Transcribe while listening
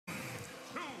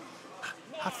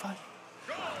Hot five.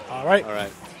 All right. All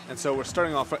right. And so we're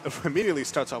starting off, immediately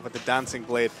starts off with the Dancing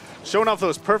Blade, showing off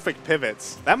those perfect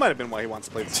pivots. That might have been why he wants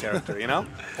to play this character, you know?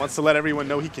 Wants to let everyone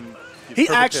know he can. He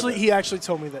actually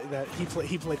told me that he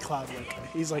played Cloud. Like,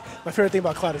 he's like, my favorite thing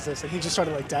about Cloud is this, and he just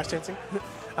started like dash dancing.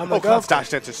 I'm like, Cloud's dash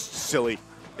dance is silly.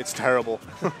 It's terrible.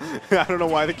 I don't know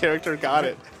why the character got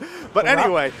it. But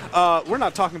anyway, we're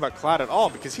not talking about Cloud at all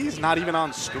because he's not even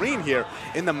on screen here.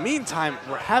 In the meantime,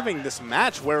 we're having this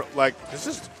match where, like, this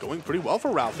is going pretty well for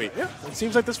Ralphie. Yeah, it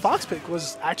seems like this Fox pick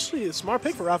was actually a smart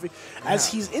pick for Ralphie,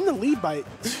 as he's in the lead by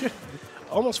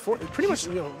almost 40, pretty much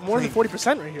more than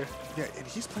 40% right here. Yeah, and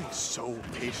he's playing so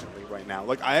patiently right now.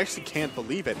 Like, I actually can't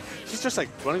believe it. He's just, like,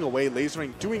 running away,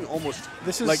 lasering, doing almost,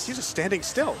 like, he's just standing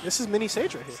still. This is mini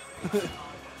Sage right here.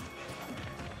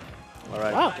 All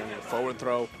right, getting a forward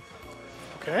throw.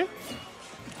 Okay.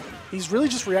 He's really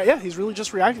just he's really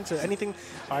just reacting to anything.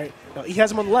 All right, no, he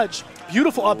has him on the ledge.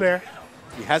 Beautiful up air.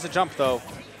 He has a jump though.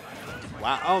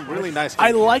 Wow, oh, really nice.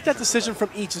 I like that decision from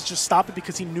E to just stop it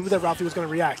because he knew that Ralphie was going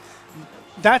to react.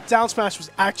 That down smash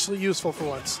was actually useful for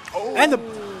once. Oh. And the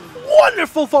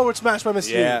wonderful forward smash by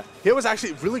Mr.E. Yeah, it was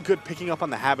actually really good picking up on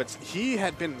the habits. He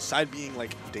had been side being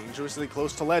like dangerously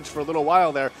close to ledge for a little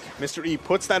while there. Mr.E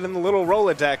puts that in the little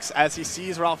Rolodex as he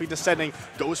sees Ralphie descending,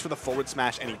 goes for the forward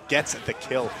smash, and he gets the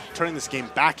kill, turning this game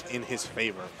back in his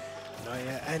favor. Oh,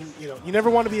 yeah, and you never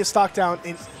want to be a stock down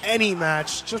in any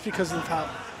match just because of how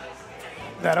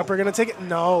that upper going to take it.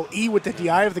 No, E with the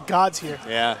DI of the gods here.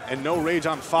 Yeah, and no rage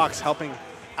on Fox helping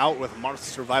out with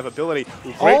Marth's survivability.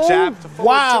 Great jab to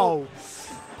forward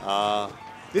wow.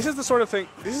 This is the sort of thing,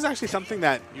 this is actually something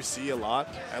that you see a lot,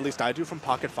 at least I do from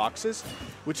Pocket Foxes,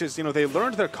 which is, they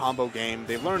learned their combo game,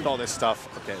 they learned all this stuff.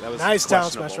 Okay, that was nice down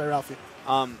smash by Ralphie.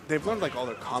 They've learned like all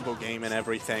their combo game and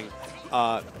everything,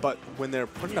 but when they're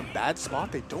put in a bad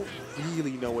spot, they don't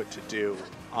really know what to do.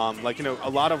 Like, a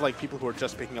lot of like people who are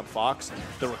just picking up Fox,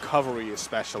 the recovery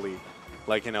especially,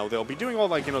 like, they'll be doing all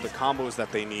like, the combos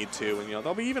that they need to, and,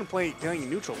 they'll be even playing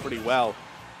neutral pretty well,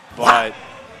 but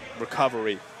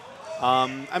recovery.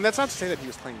 And that's not to say that he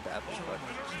was playing badly, but.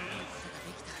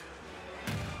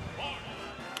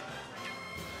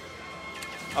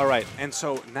 All right, and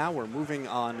so now we're moving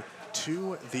on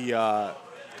to the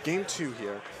game 2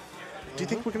 here. Do you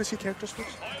think we're going to see character switch?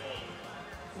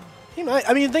 He might.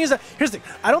 I mean, the thing is that, here's the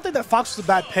thing. I don't think that Fox was a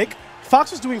bad pick.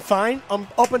 Fox was doing fine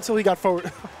up until he got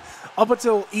forward. Up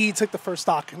until E took the first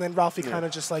stock, and then Ralphie kind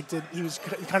of just like he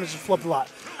kind of just flipped a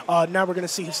lot. Now we're going to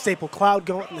see his Staple Cloud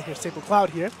going. Here's Staple Cloud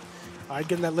here. All right,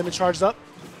 getting that limit charged up.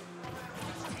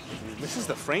 This is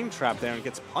the frame trap there and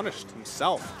gets punished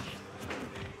himself.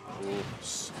 Ooh,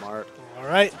 smart. All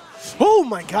right. Oh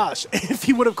my gosh, if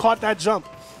he would have caught that jump.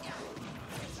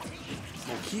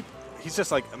 Well, he's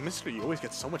just like, Mr.E always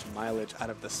gets so much mileage out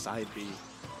of the side B.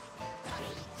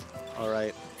 All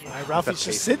right. All right, Ralphie's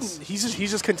just sitting.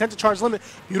 He's just content to charge limit.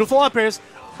 Beautiful up airs.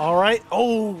 All right.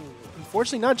 Oh,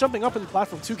 unfortunately not jumping up in the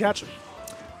platform to catch him.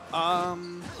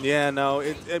 Yeah, no.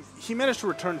 He managed to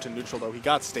return to neutral, though. He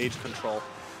got stage control.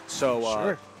 So,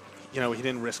 sure. He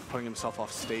didn't risk putting himself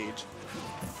off stage.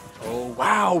 Oh,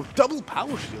 wow. Double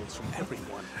power shields from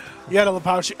everyone. Yeah, double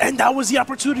power shield. And that was the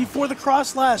opportunity for the cross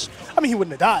slash. I mean, he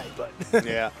wouldn't have died, but.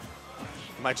 Yeah.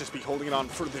 Might just be holding it on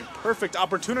for the perfect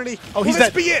opportunity. Oh, he's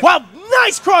dead. Be it? Wow,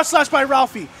 nice cross slash by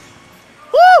Ralphie.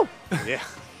 Woo! Yeah.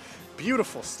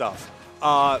 Beautiful stuff.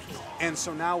 And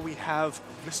so now we have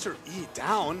Mr.E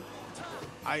down.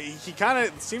 He kind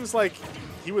of seems like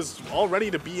he was all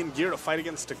ready to be in gear to fight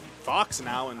against Fox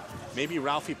now, and maybe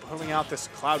Ralphie pulling out this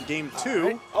Cloud game 2.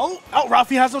 Right. Oh,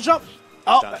 Ralphie has no jump.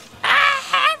 Oh,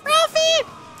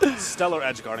 Ralphie! Stellar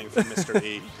edge guarding from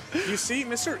Mr.E. You see,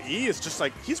 Mr.E is just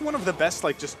like, he's one of the best,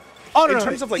 like, just in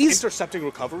terms of like intercepting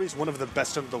recoveries, one of the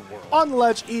best in the world. On the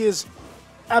ledge, he is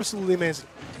absolutely amazing.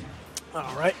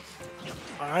 All right.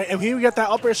 All right, and here we get that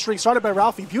up air streak started by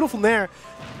Ralphie. Beautiful nair.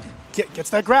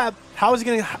 Gets that grab. How's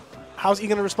he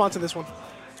gonna respond to this one?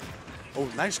 Oh,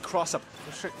 nice cross up,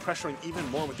 pressuring even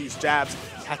more with these jabs,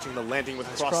 catching the landing with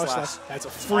cross slash. That's a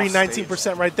free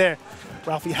 19% right there.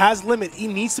 Ralphie has limit. He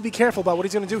needs to be careful about what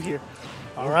he's gonna do here.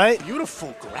 All right.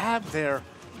 Beautiful grab there.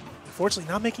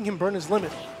 Unfortunately, not making him burn his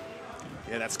limit.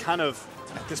 Yeah, that's kind of,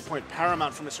 at this point,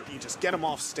 paramount for Mr.E. Just get him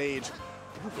off stage.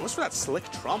 Ooh, goes for that slick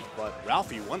trump, but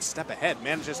Ralphie, one step ahead,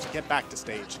 manages to get back to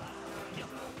stage.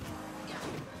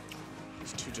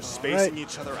 These two just spacing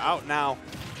each other out now. All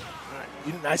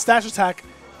right. Nice dash attack.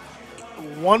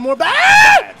 One more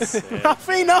back.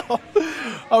 Ralphie, no.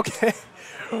 Okay.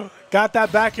 Got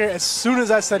that back here as soon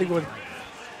as I said he would.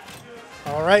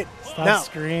 All right. Stop now.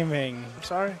 Screaming. I'm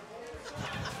sorry.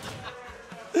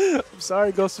 I'm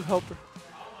sorry, Ghost of Helper.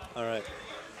 All right.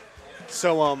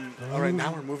 So, all right,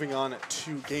 now we're moving on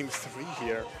to game 3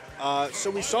 here. So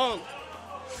we saw.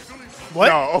 What?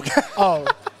 No, okay. Oh,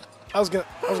 I was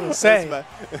gonna say.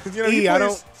 You know, E,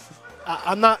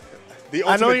 I'm not. The I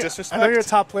know ultimate you're, disrespect. I know you're a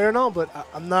top player and all, but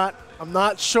I'm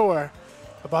not sure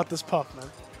about this puck, man.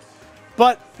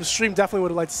 But the stream definitely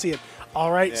would have liked to see it.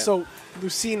 All right, Yeah. so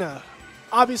Lucina,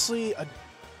 obviously a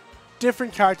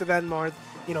different character than Marth.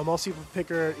 You know, most people pick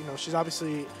her. You know, she's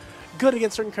obviously good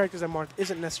against certain characters that Marth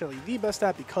isn't necessarily the best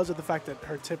at because of the fact that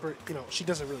her tipper, you know, she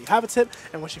doesn't really have a tip,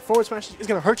 and when she forward smashes, it's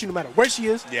gonna hurt you no matter where she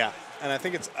is. Yeah, and I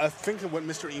think that what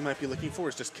Mr.E might be looking for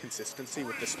is just consistency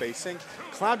with the spacing.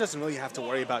 Cloud doesn't really have to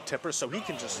worry about tipper, so he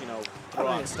can just, you know, throw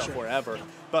out stuff wherever.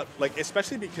 But like,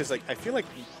 especially because like I feel like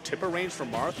tipper range for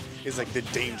Marth is like the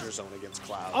danger zone against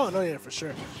Cloud. Oh no, yeah, for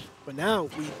sure. But now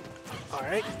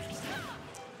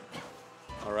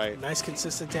all right, nice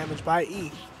consistent damage by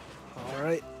E. All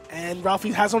right, and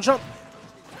Ralphie has no jump.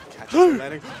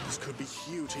 This could be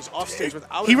huge. He's off stage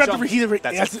without He a read jump.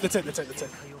 That's it.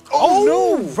 Oh,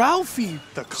 no, no! Ralphie.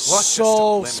 The clutchest So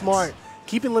of limits. smart.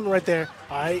 Keeping limit right there.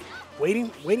 All right,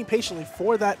 waiting patiently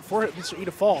for Mr.E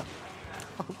to fall.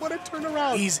 What a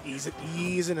turnaround.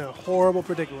 He's in a horrible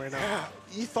predicament right now. Yeah,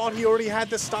 he thought he already had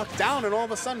this stock down, and all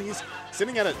of a sudden he's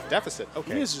sitting at a deficit.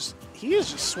 Okay. He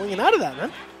is just swinging out of that,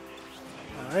 man.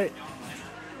 All right.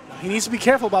 He needs to be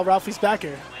careful about Ralphie's back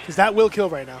air, because that will kill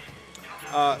right now.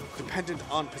 Dependent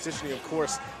on positioning, of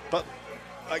course, but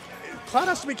like Cloud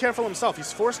has to be careful himself.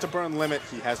 He's forced to burn limit.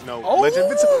 He has no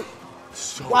legend.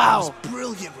 So Wow.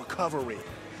 Brilliant recovery.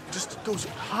 Just goes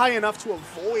high enough to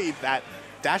avoid that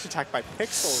dash attack by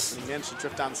Pixels, and he managed to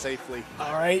drift down safely.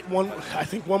 All right, I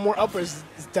think one more upper is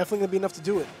definitely going to be enough to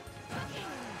do it.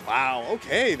 Wow,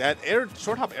 okay. That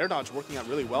short hop air dodge working out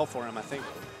really well for him. I think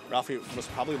Ralphie was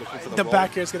probably looking for the roll.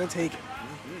 back air is going to take it.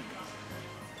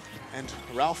 And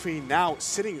Ralphie now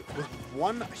sitting with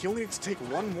one. He only needs to take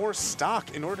one more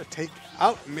stock in order to take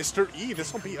out Mr.E.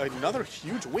 This will be another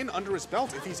huge win under his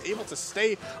belt if he's able to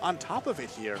stay on top of it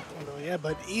here. Oh, yeah,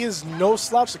 but E is no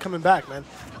slouch to coming back, man.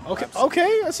 Okay,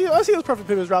 okay, I see those perfect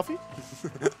pivots, Ralphie.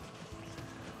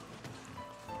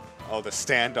 Oh, the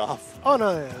standoff. Oh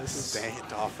no, yeah, this is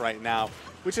Standoff right now,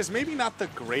 which is maybe not the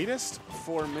greatest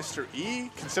for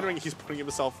Mr.E, considering he's putting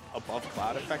himself above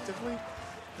Cloud effectively,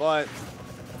 but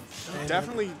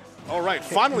definitely. All right,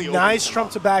 finally. Nice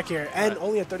trump to back air, and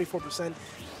only at 34%.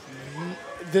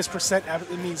 This percent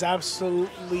it means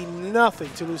absolutely nothing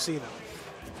to Lucina.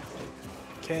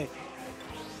 Okay.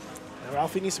 Now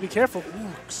Ralphie needs to be careful. Ooh,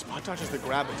 spot dodges the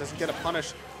grab, but doesn't get a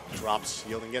punish. Drops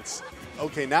shield and gets.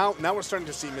 Okay, now we're starting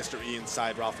to see Mr.E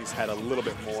inside Ralphie's head a little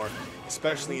bit more,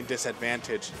 especially in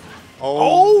disadvantage.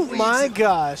 Oh my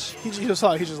gosh! He just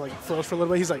like froze for a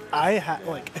little bit. He's like,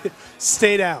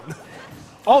 stay down.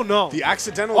 Oh no! The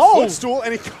accidental footstool,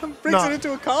 and he brings it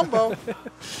into a combo.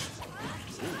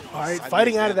 All right,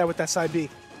 fighting out of that with that side B.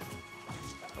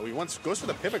 Oh, he once goes for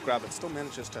the pivot grab, but still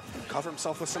manages to cover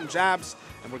himself with some jabs,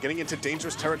 and we're getting into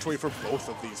dangerous territory for both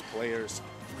of these players.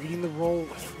 Reading the roll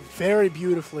very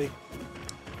beautifully,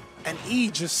 and E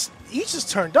just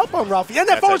turned up on Ralphie, and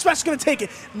that forward smash is gonna take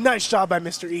it. Nice job by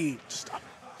Mr.E. Just a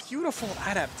beautiful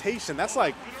adaptation. That's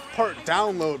like part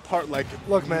download, part like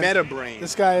look, man, meta brain.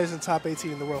 This guy isn't top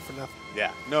 18 in the world for nothing.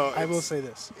 Yeah, no. I will say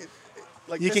this: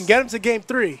 like you can get him to game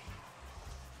 3,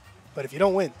 but if you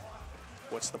don't win,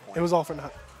 what's the point? It was all for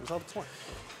nothing. It was all the point.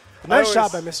 Nice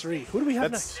job by Mr.E. Who do we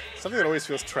have next? Something that always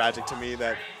feels tragic to me,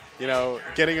 that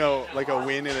getting a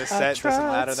win in a set doesn't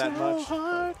matter that much.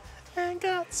 Hard and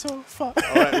got so far.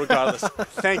 All right, regardless,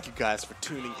 thank you guys for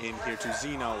tuning in here to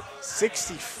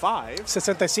XenoSixtyFive.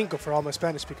 65 for all my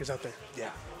Spanish speakers out there. Yeah.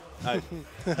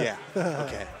 Yeah.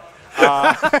 Okay.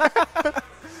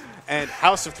 And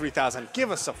House of 3000. Give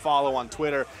us a follow on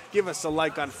Twitter. Give us a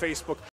like on Facebook.